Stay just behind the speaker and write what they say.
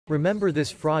Remember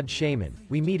this fraud Shaman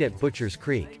we meet at Butcher's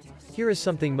Creek? Here is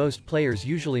something most players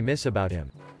usually miss about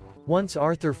him. Once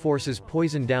Arthur forces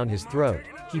poison down his throat,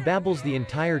 he babbles the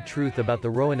entire truth about the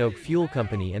Roanoke Fuel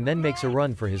Company and then makes a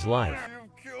run for his life.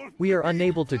 We are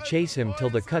unable to chase him till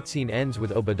the cutscene ends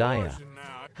with Obadiah.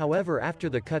 However, after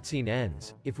the cutscene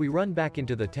ends, if we run back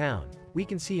into the town, we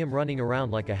can see him running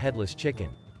around like a headless chicken.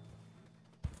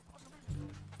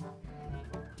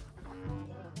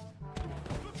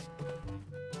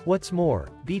 What's more,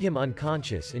 beat him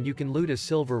unconscious and you can loot a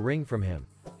silver ring from him.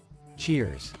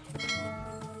 Cheers.